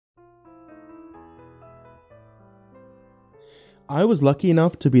I was lucky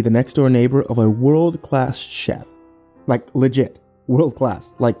enough to be the next door neighbor of a world-class chef. Like, legit.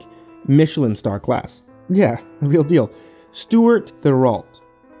 World-class. Like, Michelin star class. Yeah, real deal. Stuart Therault.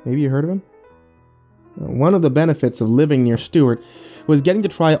 Maybe you heard of him? One of the benefits of living near Stuart was getting to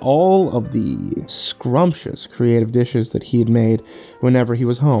try all of the scrumptious creative dishes that he had made whenever he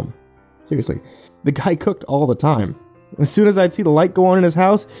was home. Seriously, the guy cooked all the time. As soon as I'd see the light go on in his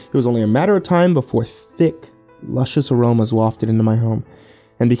house, it was only a matter of time before thick, luscious aromas wafted into my home.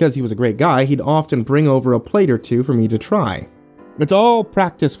 And because he was a great guy, he'd often bring over a plate or two for me to try. It's all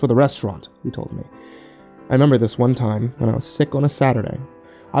practice for the restaurant, he told me. I remember this one time when I was sick on a Saturday.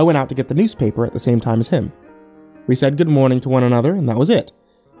 I went out to get the newspaper at the same time as him. We said good morning to one another, and that was it.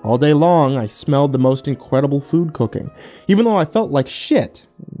 All day long, I smelled the most incredible food cooking. Even though I felt like shit,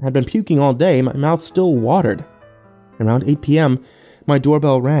 had been puking all day, my mouth still watered. Around 8 p.m., my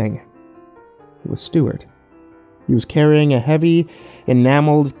doorbell rang. It was Stuart. He was carrying a heavy,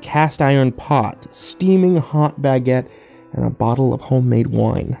 enameled cast-iron pot, steaming hot baguette, and a bottle of homemade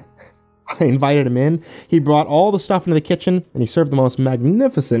wine. I invited him in. He brought all the stuff into the kitchen, and he served the most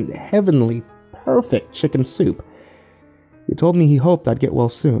magnificent, heavenly, perfect chicken soup. He told me he hoped I'd get well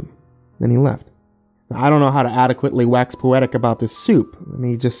soon. Then he left. I don't know how to adequately wax poetic about this soup. Let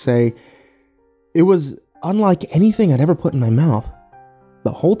me just say, it was unlike anything I'd ever put in my mouth.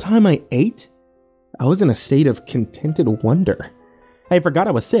 The whole time I ate, I was in a state of contented wonder. I forgot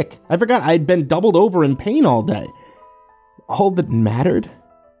I was sick. I forgot I'd been doubled over in pain all day. All that mattered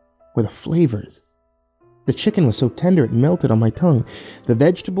were the flavors. The chicken was so tender it melted on my tongue. The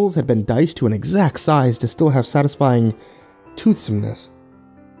vegetables had been diced to an exact size to still have satisfying toothsomeness,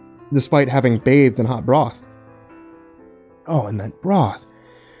 despite having bathed in hot broth. Oh, and that broth.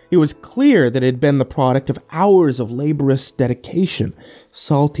 It was clear that it had been the product of hours of laborious dedication.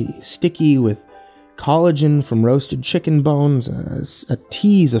 Salty, sticky, with collagen from roasted chicken bones, a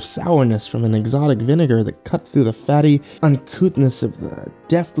tease of sourness from an exotic vinegar that cut through the fatty uncouthness of the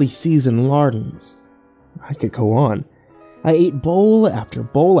deftly seasoned lardons. I could go on. I ate bowl after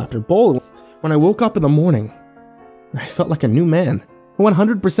bowl after bowl. When I woke up in the morning, I felt like a new man,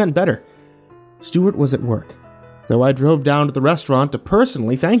 100% better. Stuart was at work, so I drove down to the restaurant to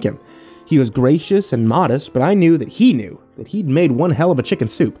personally thank him. He was gracious and modest, but I knew that he'd made one hell of a chicken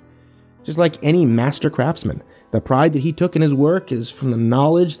soup. Just like any master craftsman, the pride that he took in his work is from the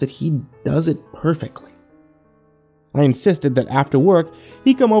knowledge that he does it perfectly. I insisted that after work,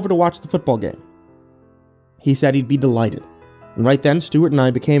 he'd come over to watch the football game. He said he'd be delighted. And right then, Stuart and I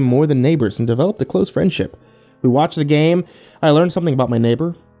became more than neighbors and developed a close friendship. We watched the game. I learned something about my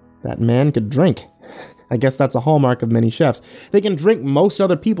neighbor. That man could drink. I guess that's a hallmark of many chefs. They can drink most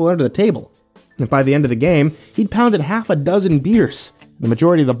other people under the table. And by the end of the game, he'd pounded half a dozen beers, the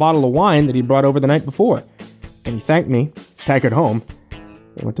majority of the bottle of wine that he'd brought over the night before. And he thanked me, staggered home,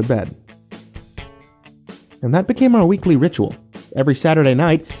 and went to bed. And that became our weekly ritual. Every Saturday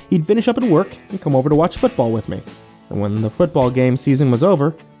night, he'd finish up at work and come over to watch football with me. And when the football game season was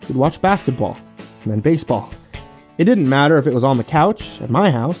over, we'd watch basketball, and then baseball. It didn't matter if it was on the couch at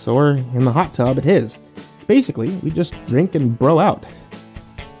my house or in the hot tub at his. Basically, we'd just drink and bro out.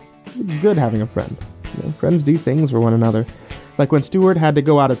 It's good having a friend. Friends do things for one another. Like when Stuart had to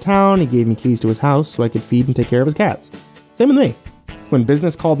go out of town, he gave me keys to his house so I could feed and take care of his cats. Same with me. When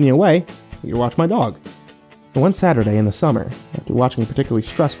business called me away, he'd watch my dog. And one Saturday in the summer, after watching a particularly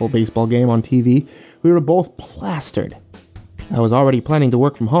stressful baseball game on TV, we were both plastered. I was already planning to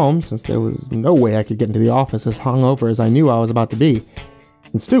work from home, since there was no way I could get into the office as hungover as I knew I was about to be.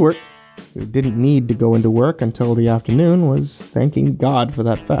 And Stuart, who didn't need to go into work until the afternoon, was thanking God for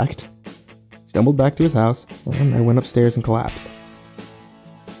that fact. He stumbled back to his house, and I went upstairs and collapsed.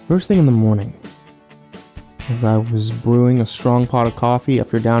 First thing in the morning, as I was brewing a strong pot of coffee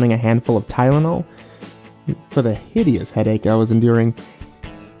after downing a handful of Tylenol, for the hideous headache I was enduring,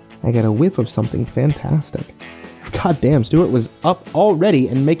 I got a whiff of something fantastic. Goddamn, Stuart was up already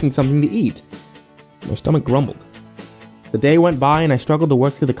and making something to eat. My stomach grumbled. The day went by and I struggled to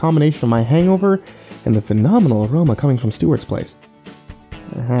work through the combination of my hangover and the phenomenal aroma coming from Stuart's place.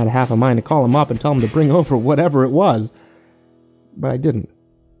 I had half a mind to call him up and tell him to bring over whatever it was, but I didn't.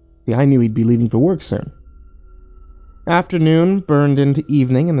 See, I knew he'd be leaving for work soon. Afternoon burned into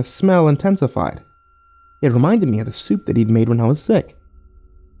evening and the smell intensified. It reminded me of the soup that he'd made when I was sick.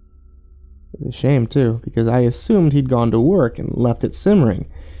 It was a shame, too, because I assumed he'd gone to work and left it simmering,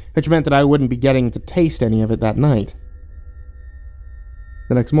 which meant that I wouldn't be getting to taste any of it that night.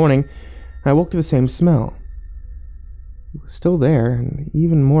 The next morning, I woke to the same smell. It was still there, and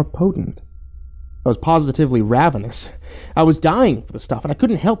even more potent. I was positively ravenous. I was dying for the stuff, and I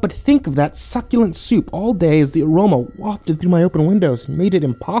couldn't help but think of that succulent soup all day as the aroma wafted through my open windows and made it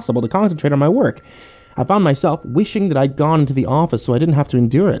impossible to concentrate on my work. I found myself wishing that I'd gone into the office so I didn't have to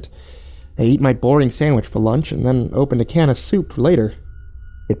endure it. I ate my boring sandwich for lunch and then opened a can of soup for later.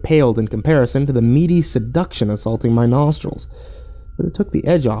 It paled in comparison to the meaty seduction assaulting my nostrils, but it took the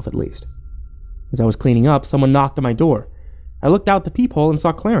edge off at least. As I was cleaning up, someone knocked on my door. I looked out the peephole and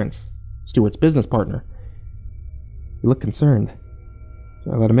saw Clarence, Stuart's business partner. He looked concerned,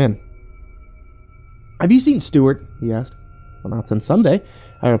 so I let him in. "Have you seen Stuart?" he asked. "Well, not since Sunday,"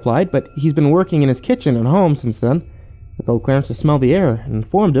 I replied, "but he's been working in his kitchen at home since then." I told Clarence to smell the air and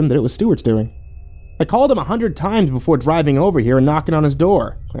informed him that it was Stuart's doing. "I called him 100 times before driving over here and knocking on his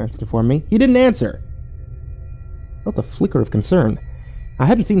door," Clarence informed me. "He didn't answer." I felt a flicker of concern. I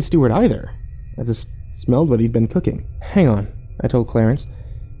hadn't seen Stuart either. I just smelled what he'd been cooking. "Hang on," I told Clarence,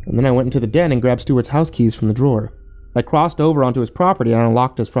 and then I went into the den and grabbed Stuart's house keys from the drawer. I crossed over onto his property and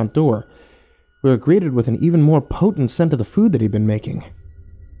unlocked his front door. We were greeted with an even more potent scent of the food that he'd been making.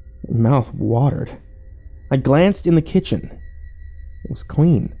 My mouth watered. I glanced in the kitchen. It was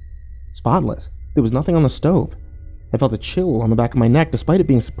clean, spotless. There was nothing on the stove. I felt a chill on the back of my neck, despite it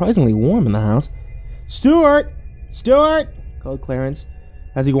being surprisingly warm in the house. "Stuart! Stuart!" called Clarence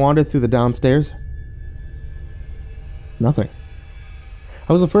as he wandered through the downstairs. Nothing.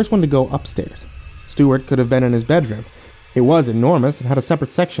 I was the first one to go upstairs. Stuart could have been in his bedroom. It was enormous and had a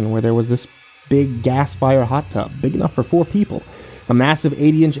separate section where there was this big gas fire hot tub, big enough for 4 people. A massive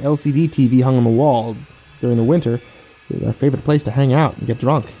 80-inch LCD TV hung on the wall. During the winter, it was our favorite place to hang out and get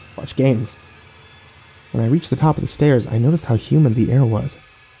drunk, watch games. When I reached the top of the stairs, I noticed how humid the air was.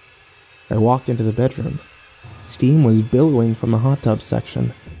 I walked into the bedroom. Steam was billowing from the hot tub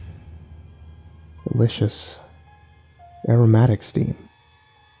section. Delicious, aromatic steam.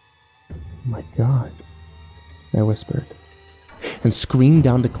 "Oh my God," I whispered, and screamed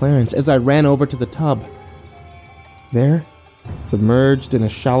down to Clarence as I ran over to the tub. There, submerged in a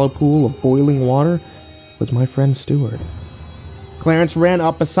shallow pool of boiling water, was my friend Stuart. Clarence ran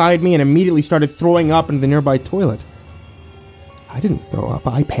up beside me and immediately started throwing up into the nearby toilet. I didn't throw up,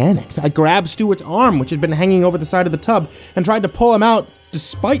 I panicked. I grabbed Stuart's arm, which had been hanging over the side of the tub, and tried to pull him out,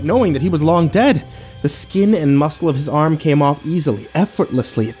 despite knowing that he was long dead. The skin and muscle of his arm came off easily,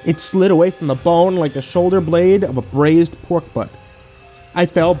 effortlessly. It slid away from the bone like the shoulder blade of a braised pork butt. I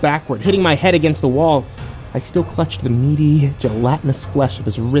fell backward, hitting my head against the wall. I still clutched the meaty, gelatinous flesh of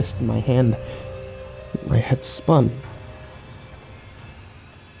his wrist in my hand. My head spun.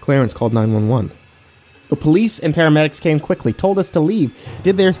 Clarence called 911. The police and paramedics came quickly, told us to leave,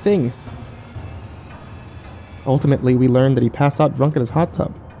 did their thing. Ultimately, we learned that he passed out drunk in his hot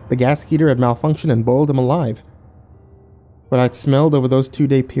tub. The gas heater had malfunctioned and boiled him alive. What I'd smelled over those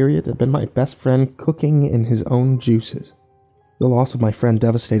 2-day period had been my best friend cooking in his own juices. The loss of my friend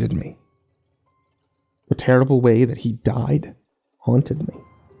devastated me. The terrible way that he died haunted me.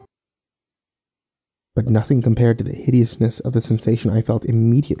 But nothing compared to the hideousness of the sensation I felt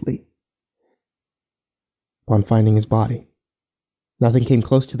immediately upon finding his body. Nothing came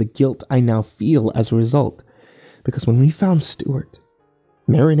close to the guilt I now feel as a result, because when we found Stuart,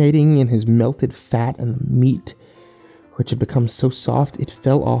 marinating in his melted fat and the meat, which had become so soft it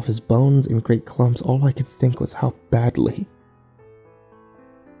fell off his bones in great clumps, all I could think was how badly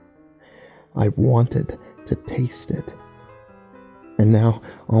I wanted to taste it. And now,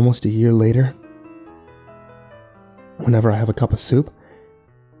 almost a year later, whenever I have a cup of soup,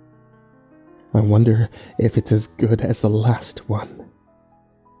 I wonder if it's as good as the last one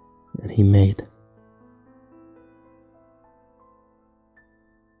that he made.